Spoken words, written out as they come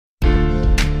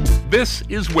This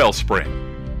is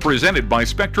Wellspring, presented by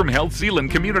Spectrum Health Zeeland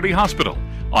Community Hospital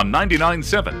on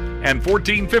 99.7 and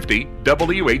 1450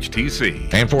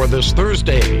 WHTC. And for this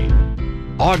Thursday,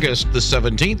 August the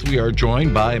 17th, we are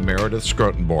joined by Meredith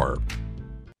Scrotenboer.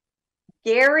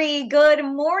 Gary, good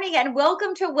morning and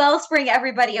welcome to Wellspring,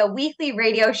 everybody, a weekly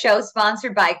radio show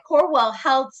sponsored by Corewell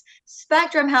Health's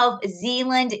Spectrum Health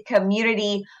Zeeland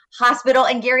Community Hospital.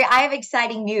 And Gary, I have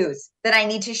exciting news that I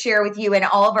need to share with you and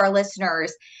all of our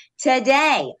listeners.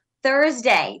 Today,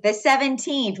 Thursday, the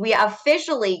 17th, we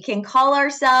officially can call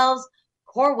ourselves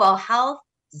Corewell Health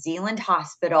Zeeland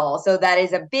Hospital. So that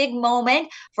is a big moment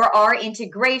for our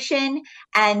integration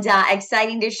and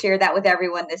exciting to share that with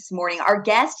everyone this morning. Our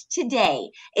guest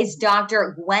today is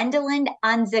Dr. Gwendolyn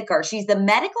Unzicker. She's the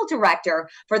medical director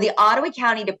for the Ottawa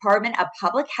County Department of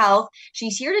Public Health.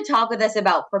 She's here to talk with us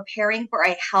about preparing for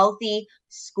a healthy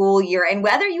school year. And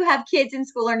whether you have kids in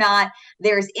school or not,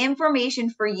 there's information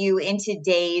for you in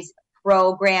today's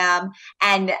program.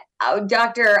 And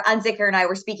Dr. Unzicker and I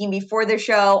were speaking before the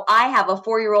show. I have a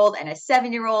 4-year-old and a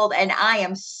 7-year-old, and I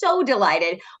am so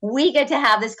delighted we get to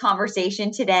have this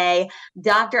conversation today.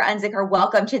 Dr. Unzicker,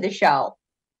 welcome to the show.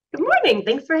 Good morning.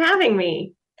 Thanks for having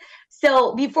me.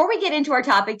 So before we get into our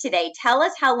topic today, tell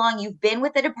us how long you've been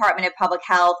with the Department of Public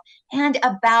Health and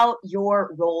about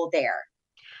your role there.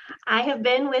 I have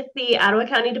been with the Ottawa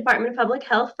County Department of Public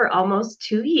Health for almost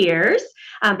 2 years,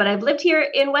 but I've lived here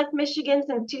in West Michigan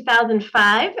since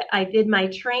 2005. I did my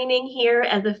training here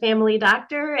as a family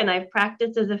doctor, and I've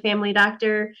practiced as a family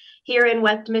doctor here in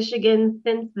West Michigan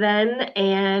since then,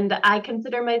 and I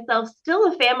consider myself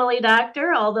still a family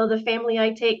doctor, although the family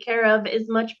I take care of is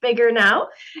much bigger now.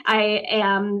 I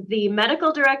am the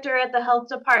medical director at the health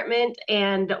department,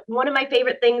 and one of my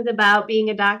favorite things about being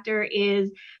a doctor is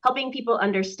helping people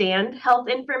understand health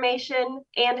information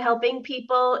and helping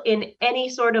people in any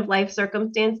sort of life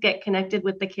circumstance get connected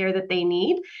with the care that they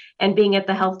need. And being at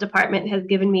the health department has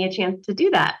given me a chance to do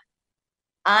that.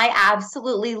 I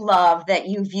absolutely love that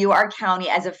you view our county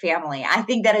as a family. I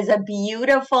think that is a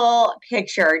beautiful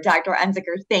picture, Dr.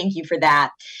 Unzicker. Thank you for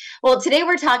that. Well, today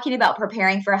we're talking about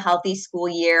preparing for a healthy school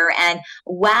year. And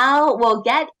while we'll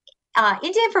get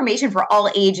into information for all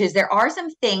ages, there are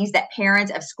some things that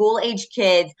parents of school-age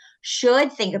kids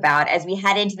should think about as we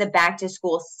head into the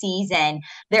back-to-school season.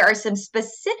 There are some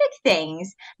specific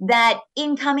things that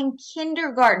incoming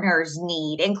kindergartners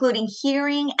need, including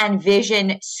hearing and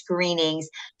vision screenings.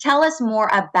 Tell us more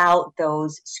about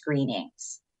those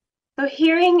screenings. So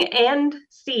hearing and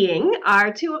seeing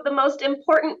are two of the most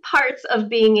important parts of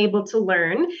being able to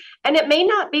learn. And it may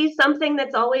not be something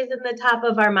that's always in the top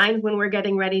of our minds when we're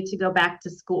getting ready to go back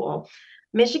to school.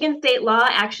 Michigan state law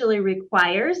actually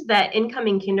requires that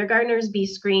incoming kindergartners be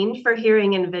screened for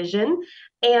hearing and vision.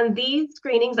 And these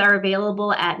screenings are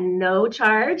available at no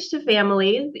charge to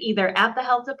families, either at the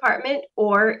health department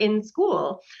or in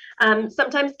school.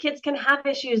 Sometimes kids can have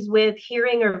issues with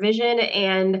hearing or vision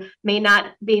and may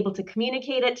not be able to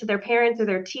communicate it to their parents or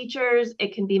their teachers.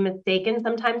 It can be mistaken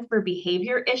sometimes for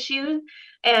behavior issues.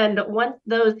 And once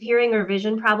those hearing or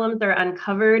vision problems are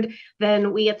uncovered,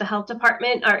 then we at the health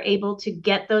department are able to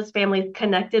get those families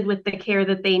connected with the care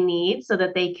that they need so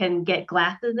that they can get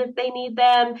glasses if they need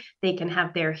them. They can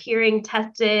have their hearing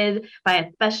tested by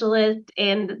a specialist,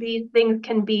 and these things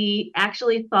can be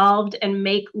actually solved and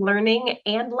make learning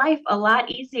and life a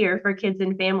lot easier for kids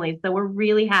and families. So we're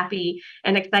really happy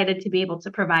and excited to be able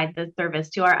to provide this service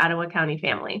to our Ottawa County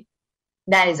family.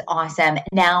 That is awesome.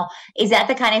 Now, is that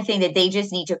the kind of thing that they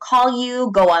just need to call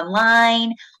you, go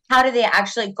online? How do they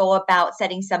actually go about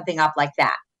setting something up like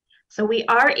that? So we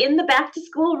are in the back to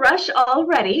school rush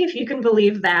already, if you can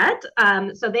believe that.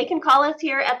 So they can call us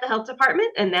here at the health department,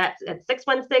 and that's at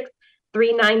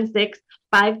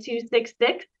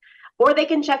 616-396-5266. Or they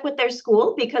can check with their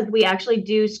school because we actually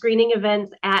do screening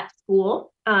events at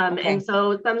school. Okay. And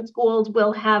so some schools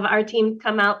will have our teams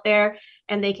come out there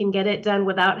and they can get it done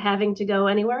without having to go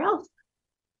anywhere else.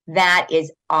 That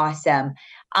is awesome.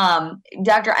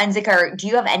 Dr. Unzicker, do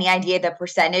you have any idea the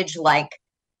percentage?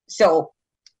 So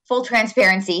full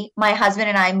transparency, my husband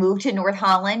and I moved to North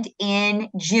Holland in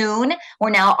June. We're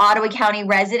now Ottawa County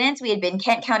residents. We had been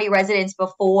Kent County residents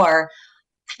before.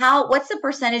 What's the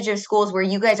percentage of schools where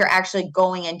you guys are actually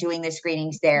going and doing the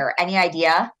screenings there? Any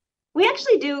idea? We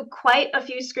actually do quite a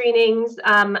few screenings.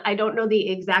 I don't know the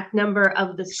exact number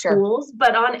of the schools, sure,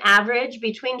 but on average,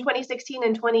 between 2016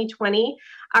 and 2020,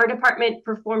 our department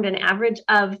performed an average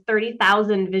of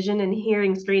 30,000 vision and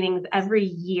hearing screenings every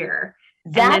year.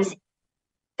 That's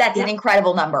an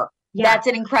incredible number. Yeah. That's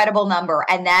an incredible number.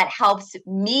 And that helps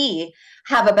me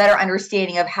have a better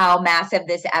understanding of how massive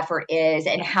this effort is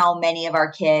and how many of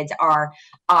our kids are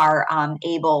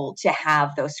able to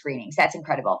have those screenings. That's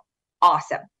incredible.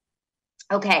 Awesome.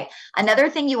 Okay. Another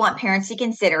thing you want parents to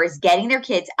consider is getting their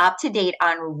kids up to date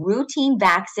on routine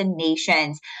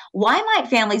vaccinations. Why might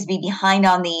families be behind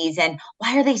on these, and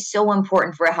why are they so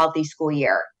important for a healthy school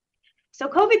year? So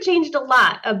COVID changed a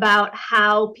lot about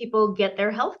how people get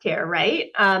their healthcare, right?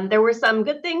 There were some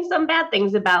good things, some bad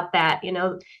things about that.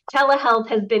 Telehealth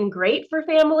has been great for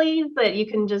families, that you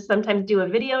can just sometimes do a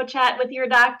video chat with your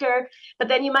doctor, but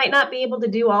then you might not be able to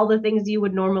do all the things you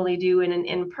would normally do in an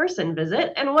in-person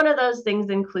visit. And one of those things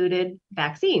included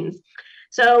vaccines.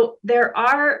 So there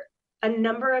are a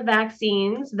number of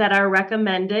vaccines that are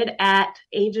recommended at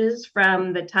ages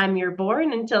from the time you're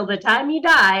born until the time you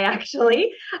die,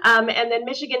 actually. And then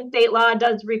Michigan state law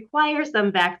does require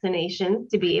some vaccinations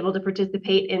to be able to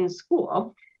participate in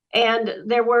school. And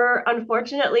there were,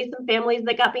 unfortunately, some families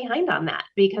that got behind on that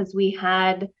because we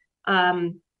had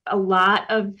a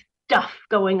lot of stuff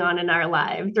going on in our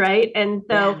lives, right? And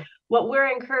so what we're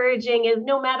encouraging is,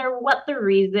 no matter what the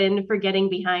reason for getting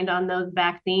behind on those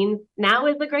vaccines, now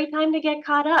is a great time to get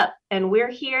caught up. And we're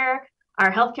here.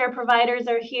 Our healthcare providers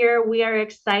are here. We are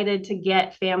excited to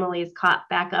get families caught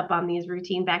back up on these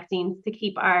routine vaccines to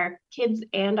keep our kids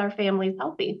and our families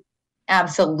healthy.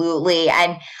 Absolutely.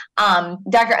 And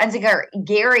Dr. Unzicker,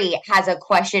 Gary has a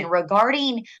question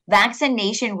regarding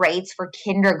vaccination rates for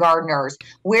kindergartners.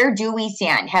 Where do we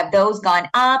stand? Have those gone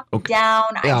up, down?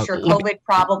 I'm sure COVID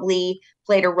probably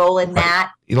played a role in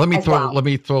that. Let me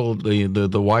throw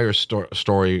the wire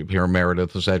story here,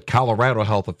 Meredith, is that Colorado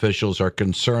health officials are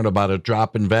concerned about a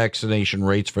drop in vaccination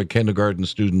rates for kindergarten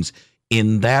students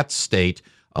in that state.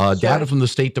 Data from the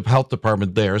state health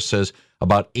department there says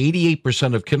about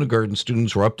 88% of kindergarten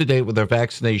students were up to date with their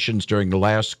vaccinations during the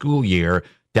last school year,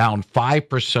 down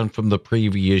 5% from the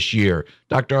previous year.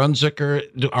 Dr.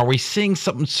 Unzicker, are we seeing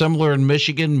something similar in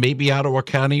Michigan, maybe Ottawa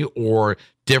County, or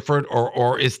different,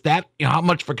 or is that, how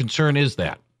much of a concern is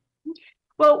that?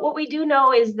 Well, what we do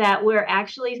know is that we're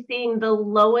actually seeing the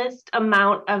lowest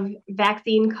amount of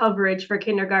vaccine coverage for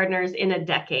kindergartners in a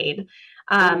decade.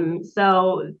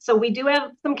 So we do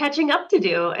have some catching up to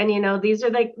do. And, these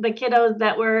are the kiddos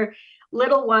that were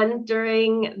little ones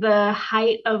during the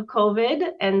height of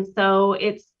COVID. And so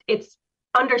it's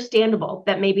understandable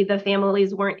that maybe the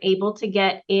families weren't able to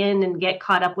get in and get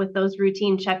caught up with those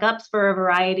routine checkups for a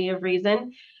variety of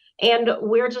reasons. And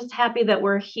we're just happy that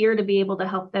we're here to be able to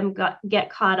help them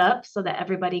get caught up so that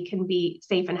everybody can be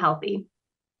safe and healthy.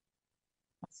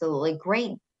 Absolutely.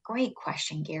 Great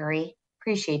question, Gary.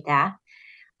 Appreciate that.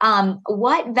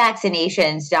 What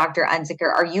vaccinations, Dr.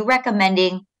 Unzicker, are you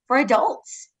recommending for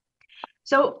adults?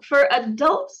 So for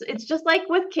adults, it's just like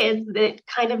with kids, it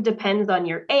kind of depends on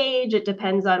your age. It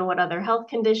depends on what other health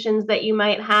conditions that you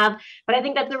might have. But I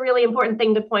think that's a really important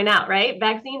thing to point out, right?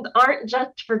 Vaccines aren't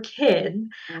just for kids.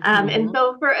 And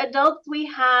so for adults, we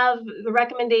have the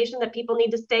recommendation that people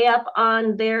need to stay up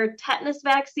on their tetanus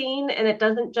vaccine. And it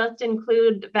doesn't just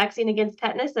include vaccine against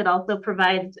tetanus. It also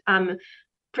provides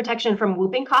protection from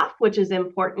whooping cough, which is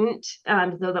important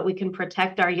so that we can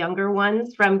protect our younger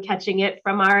ones from catching it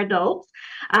from our adults.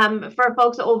 For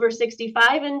folks over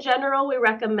 65 in general, we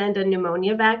recommend a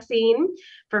pneumonia vaccine.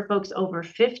 For folks over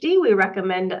 50, we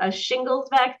recommend a shingles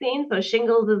vaccine. So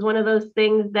shingles is one of those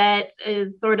things that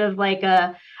is sort of like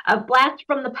a blast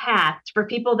from the past for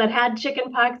people that had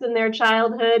chickenpox in their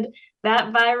childhood.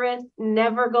 That virus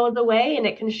never goes away, and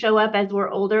it can show up as we're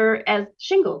older as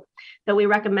shingles. So we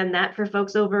recommend that for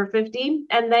folks over 50.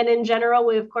 And then in general,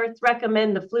 we of course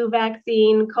recommend the flu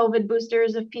vaccine, COVID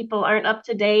boosters if people aren't up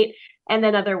to date, and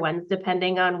then other ones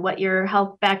depending on what your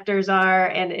health factors are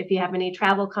and if you have any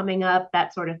travel coming up,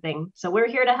 that sort of thing. So we're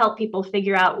here to help people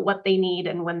figure out what they need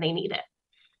and when they need it.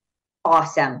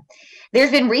 Awesome. There's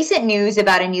been recent news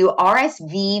about a new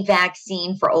RSV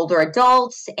vaccine for older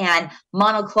adults and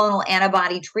monoclonal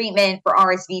antibody treatment for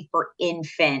RSV for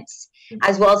infants,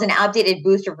 as well as an outdated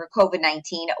booster for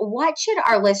COVID-19. What should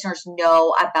our listeners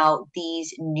know about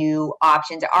these new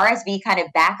options? RSV kind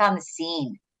of back on the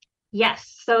scene.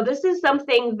 Yes. So this is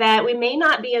something that we may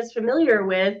not be as familiar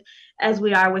with as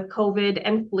we are with COVID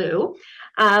and flu.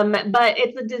 But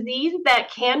it's a disease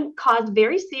that can cause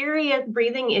very serious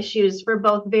breathing issues for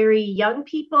both very young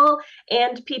people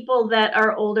and people that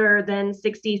are older than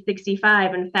 60,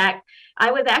 65. In fact,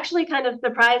 I was actually kind of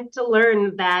surprised to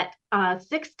learn that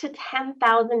 6,000 to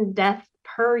 10,000 deaths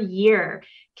per year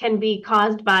can be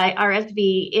caused by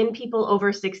RSV in people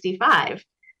over 65.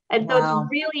 And so it's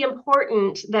really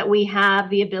important that we have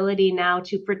the ability now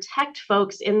to protect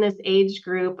folks in this age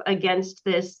group against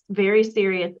this very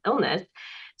serious illness.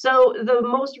 So the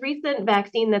most recent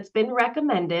vaccine that's been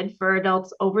recommended for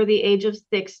adults over the age of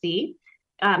 60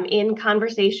 in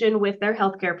conversation with their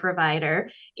healthcare provider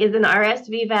is an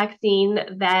RSV vaccine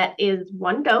that is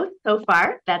one dose so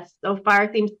far. That so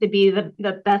far seems to be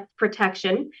the best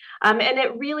protection. And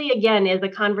it really, again, is a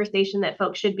conversation that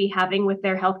folks should be having with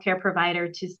their healthcare provider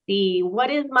to see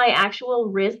what is my actual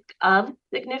risk of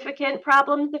significant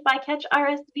problems if I catch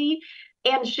RSV,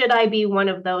 and should I be one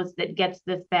of those that gets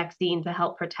this vaccine to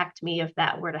help protect me if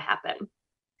that were to happen.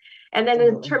 And then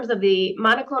in terms of the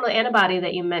monoclonal antibody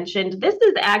that you mentioned, this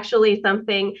is actually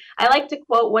something I like to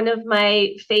quote one of my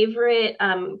favorite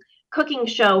cooking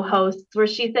show hosts, where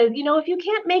she says, you know, if you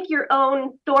can't make your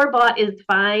own, store-bought is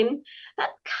fine.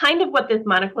 That's kind of what this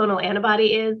monoclonal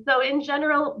antibody is. So in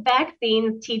general,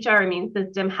 vaccines teach our immune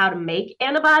system how to make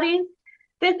antibodies.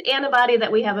 This antibody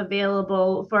that we have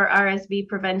available for RSV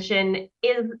prevention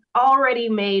is already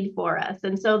made for us.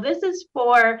 And so this is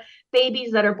for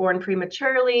babies that are born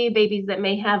prematurely, babies that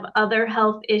may have other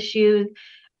health issues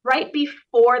right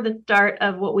before the start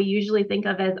of what we usually think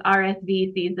of as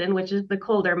RSV season, which is the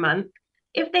colder month.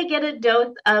 If they get a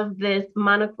dose of this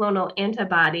monoclonal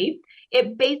antibody,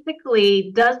 it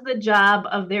basically does the job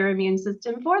of their immune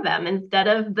system for them. Instead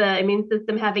of the immune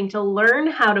system having to learn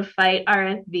how to fight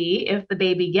RSV if the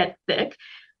baby gets sick,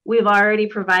 we've already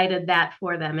provided that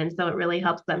for them. And so it really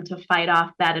helps them to fight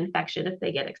off that infection if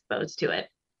they get exposed to it.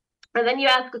 And then you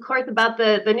ask, of course, about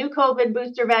the new COVID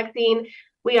booster vaccine.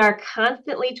 We are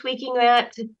constantly tweaking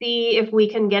that to see if we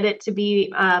can get it to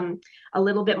be a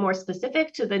little bit more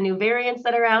specific to the new variants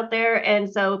that are out there. And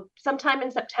so sometime in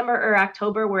September or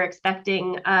October, we're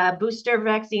expecting a booster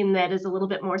vaccine that is a little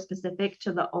bit more specific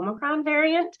to the Omicron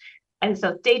variant. And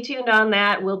so stay tuned on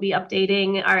that. We'll be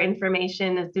updating our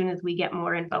information as soon as we get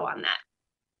more info on that.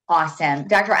 Awesome.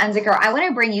 Dr. Unzicker, I want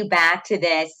to bring you back to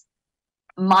this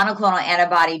monoclonal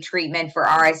antibody treatment for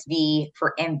RSV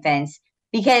for infants.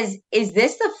 Because is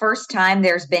this the first time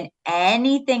there's been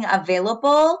anything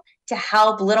available to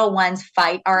help little ones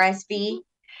fight RSV?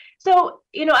 So,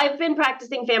 you know, I've been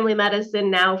practicing family medicine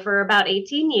now for about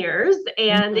 18 years.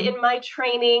 And in my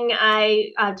training,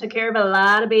 I took care of a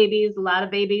lot of babies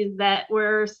that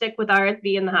were sick with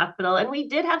RSV in the hospital. And we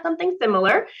did have something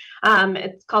similar.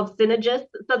 It's called Synagis.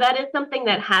 So that is something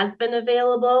that has been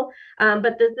available.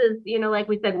 But this is, you know, like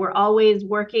we said, we're always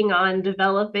working on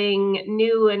developing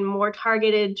new and more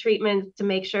targeted treatments to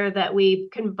make sure that we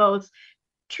can both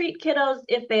treat kiddos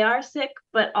if they are sick,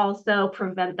 but also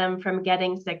prevent them from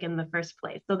getting sick in the first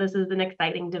place. So this is an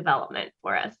exciting development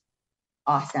for us.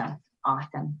 Awesome.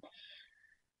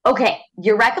 Okay,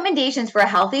 your recommendations for a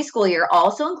healthy school year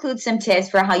also include some tips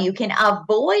for how you can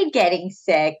avoid getting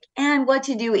sick and what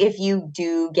to do if you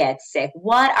do get sick.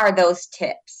 What are those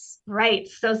tips? Right.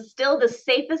 So still the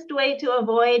safest way to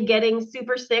avoid getting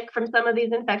super sick from some of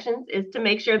these infections is to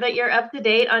make sure that you're up to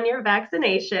date on your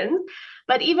vaccinations.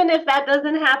 But even if that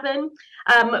doesn't happen,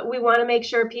 we want to make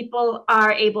sure people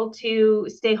are able to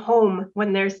stay home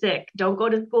when they're sick. Don't go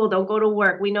to school, don't go to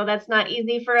work. We know that's not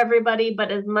easy for everybody,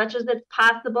 but as much as it's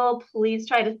possible, please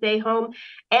try to stay home.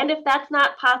 And if that's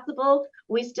not possible,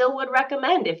 we still would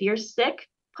recommend, if you're sick,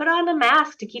 put on a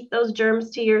mask to keep those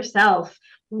germs to yourself.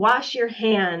 Wash your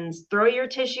hands, throw your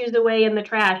tissues away in the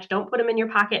trash. Don't put them in your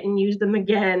pocket and use them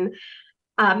again.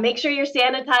 Make sure you're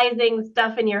sanitizing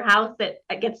stuff in your house that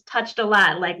gets touched a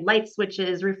lot, like light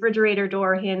switches, refrigerator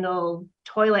door handles,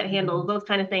 toilet handles, those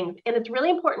kind of things. And it's really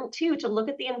important, too, to look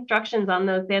at the instructions on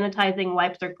those sanitizing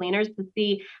wipes or cleaners to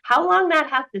see how long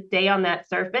that has to stay on that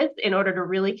surface in order to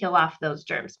really kill off those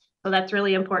germs. So that's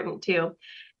really important, too.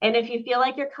 And if you feel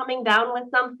like you're coming down with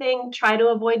something, try to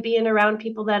avoid being around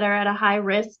people that are at a high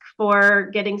risk for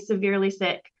getting severely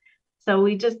sick. So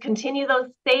we just continue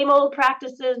those same old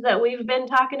practices that we've been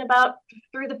talking about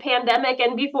through the pandemic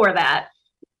and before that.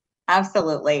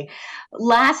 Absolutely.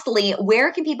 Lastly,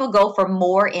 where can people go for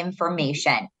more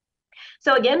information?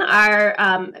 So again, our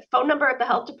phone number at the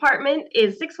health department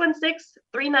is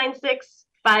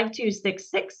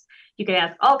 616-396-5266. You can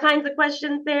ask all kinds of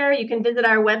questions there. You can visit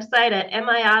our website at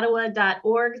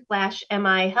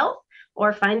miottawa.org/mihealth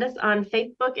or find us on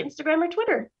Facebook, Instagram, or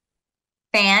Twitter.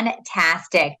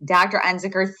 Fantastic. Dr.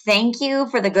 Unzicker, thank you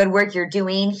for the good work you're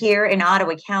doing here in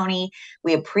Ottawa County.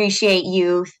 We appreciate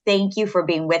you. Thank you for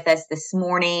being with us this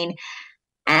morning.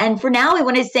 And for now, we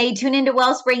want to say tune into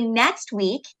Wellspring next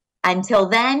week. Until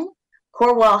then,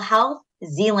 Corewell Health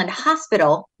Zeeland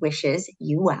Hospital wishes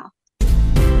you well.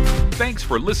 Thanks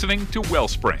for listening to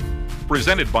Wellspring,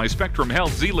 presented by Spectrum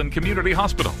Health Zeeland Community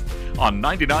Hospital on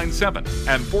 99.7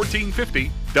 and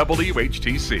 1450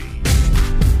 WHTC.